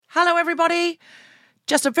Hello, everybody.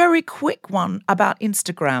 Just a very quick one about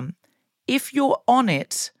Instagram. If you're on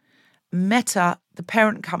it, Meta, the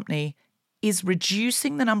parent company, is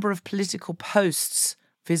reducing the number of political posts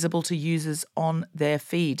visible to users on their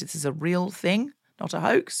feed. This is a real thing, not a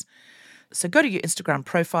hoax. So go to your Instagram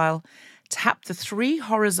profile, tap the 3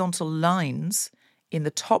 horizontal lines in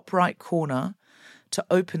the top right corner to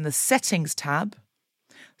open the Settings tab,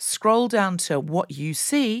 scroll down to What You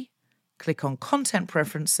See, click on Content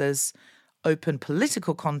Preferences, open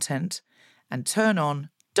Political Content, and turn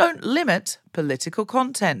on Don't Limit Political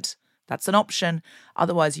Content. That's an option.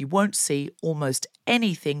 Otherwise, you won't see almost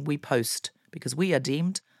anything we post because we are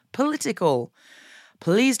deemed political.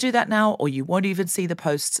 Please do that now, or you won't even see the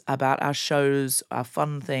posts about our shows, our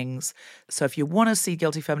fun things. So if you want to see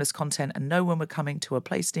Guilty Feminist content and know when we're coming to a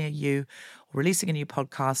place near you or releasing a new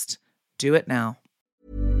podcast, do it now.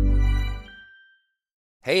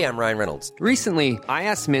 Hey, I'm Ryan Reynolds. Recently, I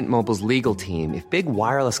asked Mint Mobile's legal team if big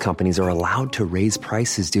wireless companies are allowed to raise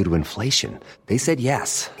prices due to inflation. They said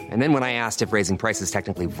yes. And then when I asked if raising prices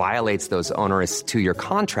technically violates those onerous 2-year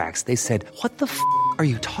contracts, they said, "What the f*** are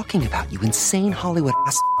you talking about, you insane Hollywood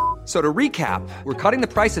ass?" So to recap, we're cutting the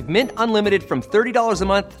price of Mint Unlimited from $30 a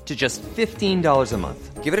month to just $15 a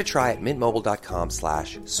month. Give it a try at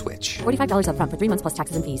mintmobile.com/switch. $45 up front for 3 months plus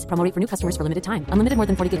taxes and fees. Promo rate for new customers for limited time. Unlimited more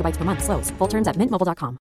than 40 gigabytes per month. Slows full terms at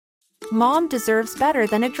mintmobile.com. Mom deserves better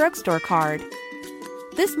than a drugstore card.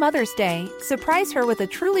 This Mother's Day, surprise her with a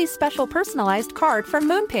truly special personalized card from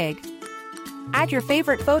Moonpig. Add your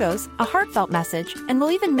favorite photos, a heartfelt message, and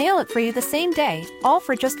we'll even mail it for you the same day, all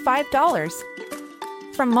for just $5.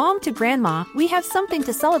 From mom to grandma, we have something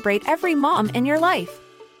to celebrate every mom in your life.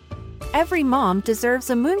 Every mom deserves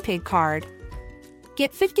a Moonpig card.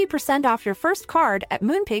 Get 50% off your first card at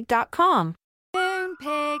moonpig.com.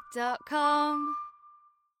 Moonpig.com.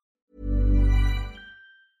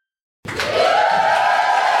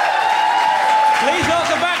 Please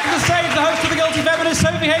welcome back to the stage the host of The Guilty Feminist,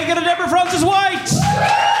 Sophie Hagen and Deborah Frances-White.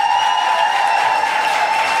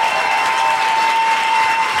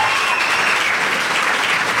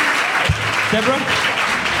 Deborah?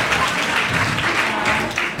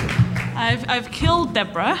 I've killed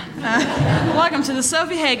Deborah. Welcome to the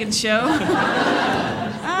Sophie Hagen Show.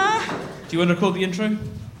 Do you want to record the intro?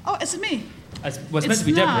 Oh, is it me? Well, it's meant to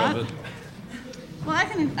be Deborah, but... Well, I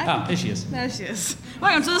can... here she is. There she is.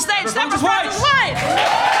 Welcome to the stage, Deborah Deborah Frances-White!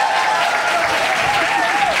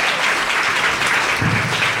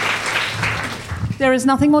 There is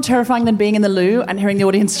nothing more terrifying than being in the loo and hearing the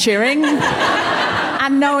audience cheering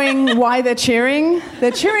and knowing why they're cheering.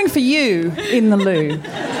 They're cheering for you in the loo.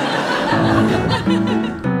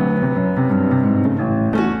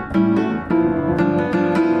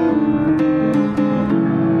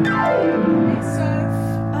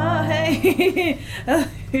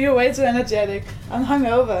 You're way too energetic. I'm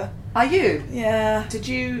hungover. Are you? Yeah. Did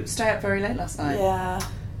you stay up very late last night? Yeah.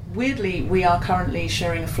 Weirdly, we are currently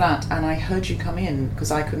sharing a flat, and I heard you come in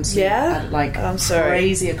because I couldn't sleep at I'm sorry.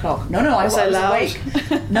 crazy o'clock. No, I was awake.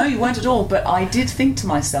 No, you weren't at all. But I did think to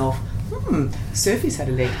myself, Sophie's had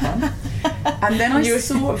a late one. And then I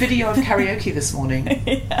saw a video of karaoke this morning.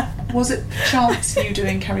 Yeah. Was it chance you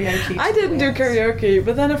doing karaoke? I didn't do karaoke,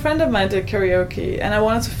 but then a friend of mine did karaoke, and I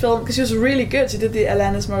wanted to film because she was really good. She did the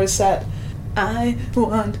Alanis Morissette "I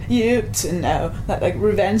Want You to Know," that like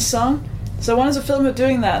revenge song. So I wanted to film her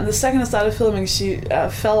doing that, and the second I started filming, she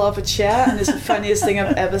fell off a chair, and it's the funniest thing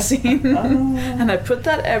I've ever seen. And I put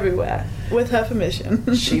that everywhere with her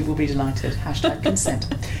permission. She will be delighted. #consent.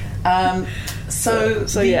 So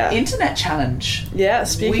the internet challenge. Yeah,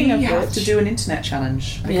 speaking of which, we have to do an internet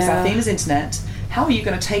challenge because our theme is internet. How are you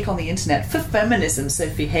going to take on the internet for feminism,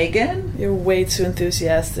 Sophie Hagen? You're way too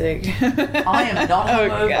enthusiastic. I am not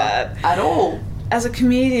hungover at all. As a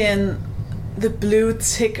comedian, the blue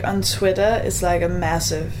tick on Twitter is like a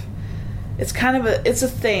massive. It's kind of it's a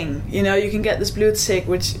thing, you know. You can get this blue tick,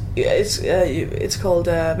 which it's called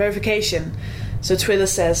verification. So Twitter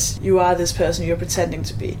says you are this person you're pretending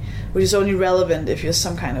to be, which is only relevant if you're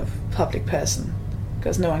some kind of public person,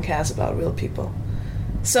 because no one cares about real people.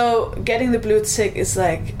 So getting the blue tick is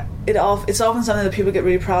like it's often something that people get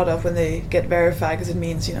really proud of when they get verified, because it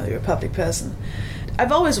means, you know, you're a public person.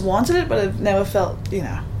 I've always wanted it, but I've never felt, you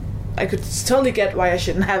know, I could totally get why I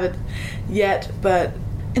shouldn't have it yet. But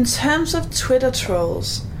in terms of Twitter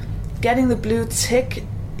trolls, getting the blue tick,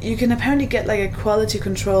 you can apparently get like a quality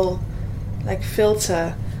control like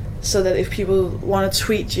filter, so that if people want to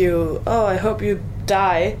tweet you, "Oh, I hope you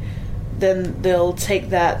die," then they'll take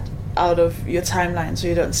that out of your timeline so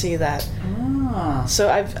you don't see that. So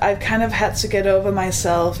I've kind of had to get over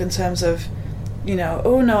myself in terms of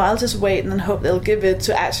oh no, I'll just wait and then hope they'll give it,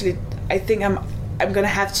 to actually, I think I'm going to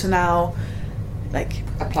have to now, like,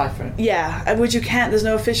 apply for it. Yeah, which you can't. There's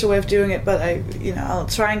no official way of doing it, but I'll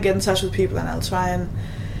try and get in touch with people, and I'll try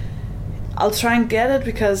and get it,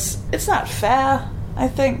 because it's not fair, I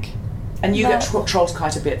think. And you get trolled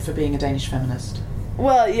quite a bit for being a Danish feminist.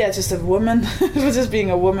 Well, yeah, just a woman, for just being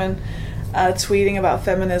a woman, tweeting about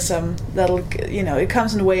feminism. That'll, it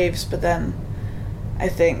comes in waves, but then I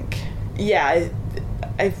think, I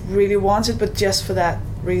really want it, but just for that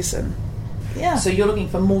reason. Yeah. So you're looking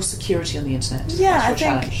for more security on the internet. Yeah, That's your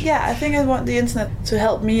challenge. I think I want the internet to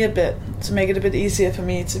help me a bit, to make it a bit easier for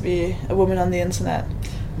me to be a woman on the internet.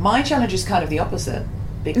 My challenge is kind of the opposite,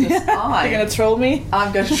 because You're going to troll me?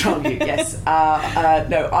 I'm going to troll you, yes.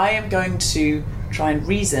 No, I am going to try and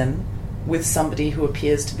reason with somebody who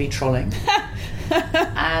appears to be trolling.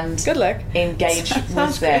 And good luck. Engage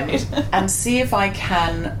with them and see if I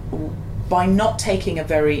can, by not taking a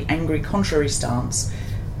very angry contrary stance,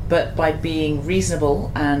 but by being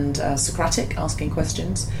reasonable and Socratic, asking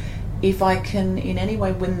questions, if I can in any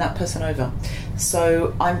way win that person over.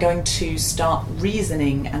 So I'm going to start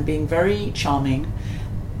reasoning and being very charming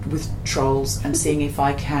with trolls and seeing if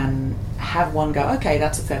I can have one go, okay,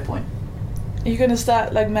 that's a fair point. You're going to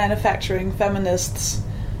start like manufacturing feminists.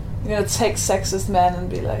 You're going to take sexist men and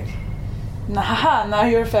be like, nah, now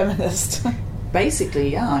you're a feminist. Basically,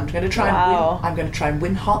 yeah. I'm going to try and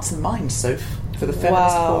win hearts and minds, Soph, for the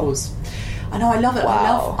feminist cause. I know, I love it.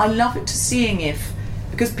 Wow. I love it to seeing if,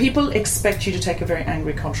 because people expect you to take a very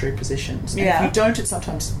angry, contrary positions. And if you don't, it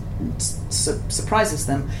sometimes surprises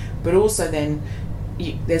them. But also then,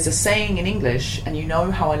 there's a saying in English, and you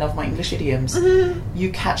know how I love my English idioms. Mm-hmm.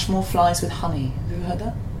 You catch more flies with honey. Have you heard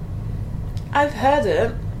that? I've heard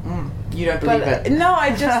it. You don't believe it? No,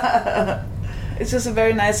 I just... It's just a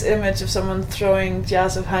very nice image of someone throwing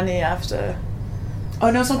jars of honey after... Oh,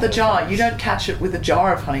 no, it's not the jar. You don't catch it with a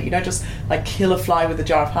jar of honey. You don't just, like, kill a fly with a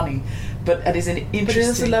jar of honey. But it is an interesting... But it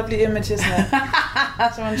is a lovely image, isn't it?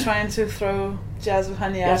 Someone trying to throw jars of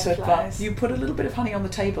honey after flies. You put a little bit of honey on the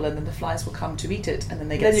table, and then the flies will come to eat it, and then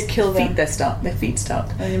they get you kill them. Their feet stuck.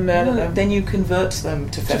 And you murder them. Then you convert them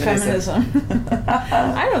to feminism.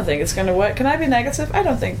 I don't think it's going to work. Can I be negative? I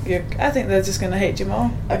think they're just going to hate you more.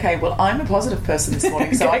 Okay, well, I'm a positive person this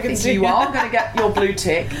morning, so I think you are going to get your blue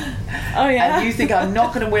tick. Oh, yeah? And you think I'm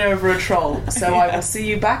not going to win over a troll. So I will see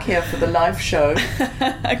you back here for the live show.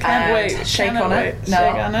 I can't wait. Shake on it.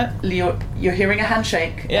 Shake on it. You're hearing a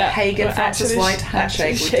handshake. Yeah. Hagen, Francis White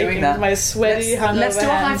handshake. We're doing that. My sweaty Let's do a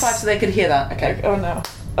high five so they could hear that. Okay. Oh no.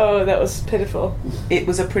 Oh, that was pitiful. It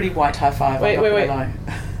was a pretty white high five. Wait. Lie.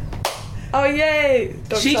 Oh yay!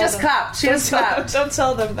 She just clapped. Don't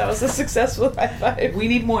tell them that was a successful high five. We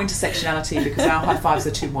need more intersectionality because our high fives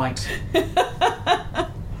are too white.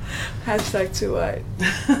 Hashtag too white.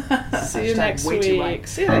 See you next week.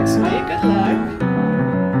 See you next week. Good luck.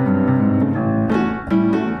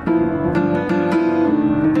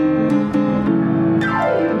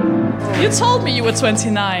 You told me you were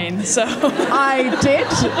 29, so... I did,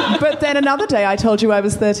 but then another day I told you I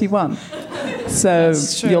was 31. So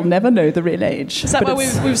you'll never know the real age. Is that why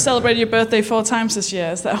we've celebrated your birthday 4 times this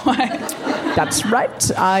year? Is that why? That's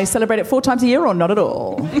right. I celebrate it 4 times a year or not at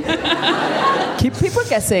all. Keep people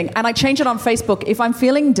guessing. And I change it on Facebook. If I'm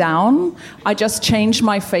feeling down, I just change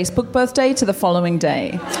my Facebook birthday to the following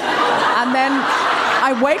day. And then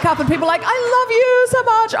I wake up and people are like, I love you so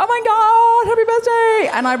much. Oh my God, happy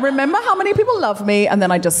birthday. And I remember how many people love me. And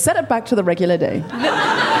then I just set it back to the regular day.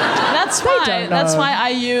 That's why I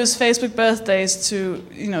use Facebook birthdays to,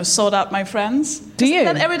 sort out my friends. Do you?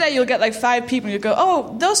 Then every day you'll get like 5 people and you go,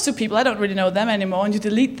 oh, those 2 people, I don't really know them anymore. And you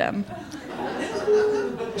delete them.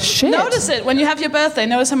 Shit. Notice it. When you have your birthday,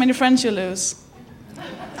 notice how many friends you lose.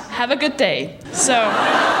 Have a good day. So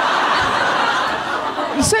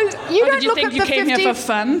you don't did you look think at you the came 50, here for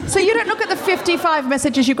fun? So you don't look at the 55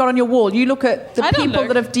 messages you got on your wall. You look at the people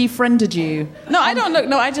that have defriended you. No, I don't look.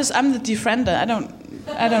 No, I'm the defriender.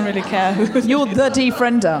 I don't really care who. You're the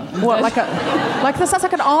defriender. What, that sounds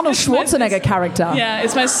like an Arnold Schwarzenegger character. Yeah,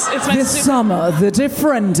 it's my this summer, the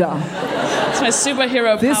defriender. It's my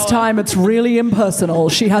superhero This power. time it's really impersonal.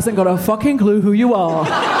 She hasn't got a fucking clue who you are.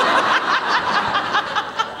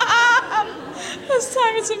 This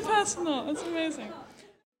time it's impersonal. It's amazing.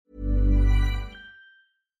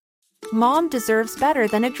 Mom deserves better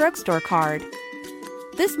than a drugstore card.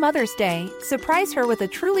 This Mother's Day, surprise her with a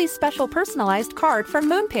truly special personalized card from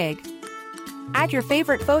Moonpig. Add your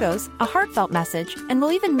favorite photos, a heartfelt message, and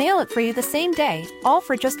we'll even mail it for you the same day, all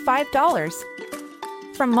for just $5.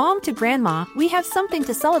 From mom to grandma, we have something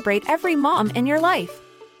to celebrate every mom in your life.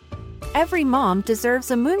 Every mom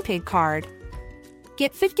deserves a Moonpig card.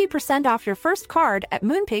 Get 50% off your first card at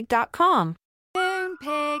Moonpig.com.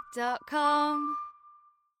 Moonpig.com.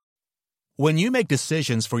 When you make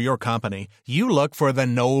decisions for your company, you look for the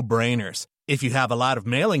no-brainers. If you have a lot of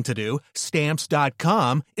mailing to do,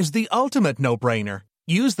 Stamps.com is the ultimate no-brainer.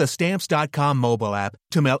 Use the Stamps.com mobile app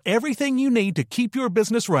to mail everything you need to keep your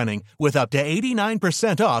business running with up to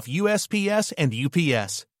 89% off USPS and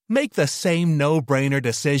UPS. Make the same no-brainer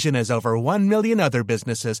decision as over 1 million other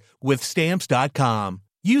businesses with Stamps.com.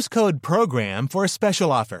 Use code PROGRAM for a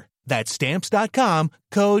special offer. That's Stamps.com,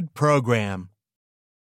 code PROGRAM.